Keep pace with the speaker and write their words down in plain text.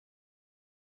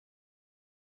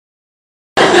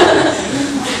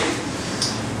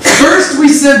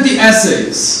sent the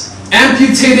essays,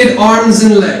 amputated arms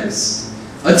and legs,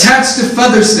 attached to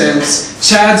feather stamps,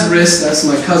 Chad's wrist, that's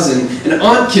my cousin, and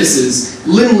aunt kisses,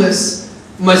 limbless,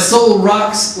 my soul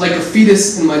rocks like a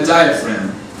fetus in my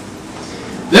diaphragm.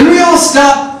 Then we all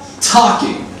stopped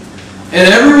talking,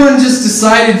 and everyone just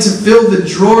decided to fill the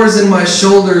drawers in my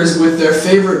shoulders with their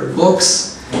favorite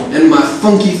books and my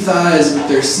funky thighs with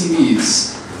their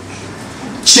CDs.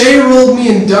 Che rolled me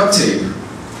in duct tape,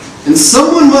 and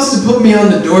someone must have put me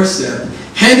on the doorstep,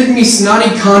 handed me snotty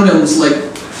condoms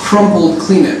like crumpled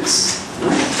Kleenex.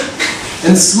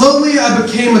 And slowly I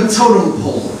became a totem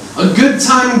pole, a good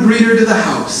time greeter to the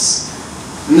house.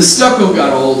 And the stucco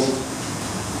got old,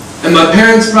 and my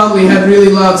parents probably had really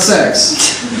loud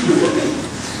sex.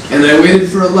 And I waited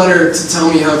for a letter to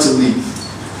tell me how to leave.